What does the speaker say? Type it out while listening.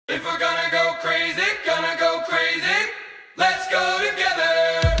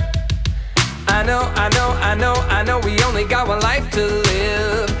only got one life to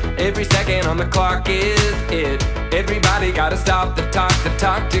live. Every second on the clock is it. Everybody gotta stop the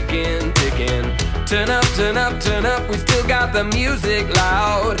talk ticking, ticking. Turn up, turn up, turn up, we still got the music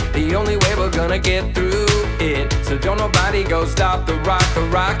loud. The only way we're gonna get through it. So don't nobody go stop the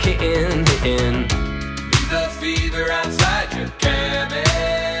rock hitting, hitting. Leave the fever outside your cabin.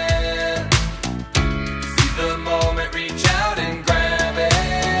 Seize the moment, reach out and grab it.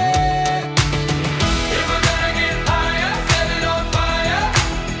 If we're gonna get higher, set it on fire.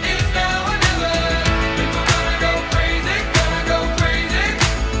 It's now or never. If we're gonna go crazy,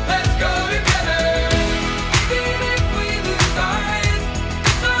 let's go together. Even if we lose our heads,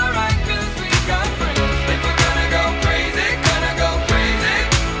 it's alright 'cause we got friends. If we're gonna go crazy,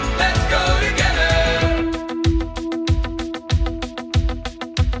 let's go together.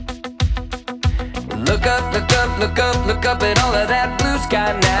 Look up, look up, look up, look up at all of that blue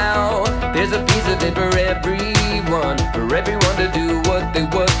sky now. There's a piece of it for everyone to do what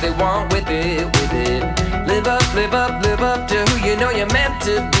they want with it, with it. Live up, live up, live up to who you know you're meant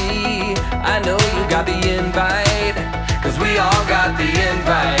to be. I know you got the invite, 'cause we all got the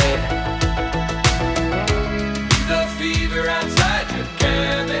invite. The fever outside your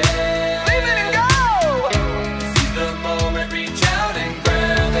cabin. Leave it and go! Seize the moment, reach out and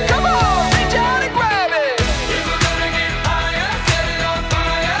grab it. Come on, reach out and grab it. If we're gonna get higher, set it on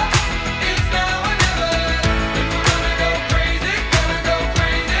fire. It's now or never. If we're gonna go crazy,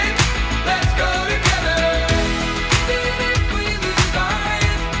 let's go together. Even if we lose our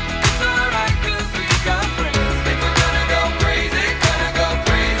heads, it's alright 'cause we got friends. If we're gonna go crazy,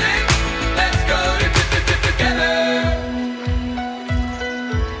 let's go together.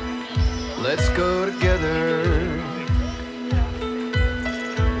 Let's go together.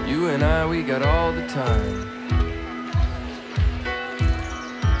 You and I, we got all the time.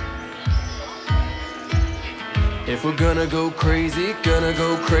 If we're gonna go crazy, gonna go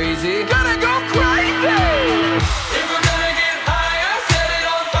crazy.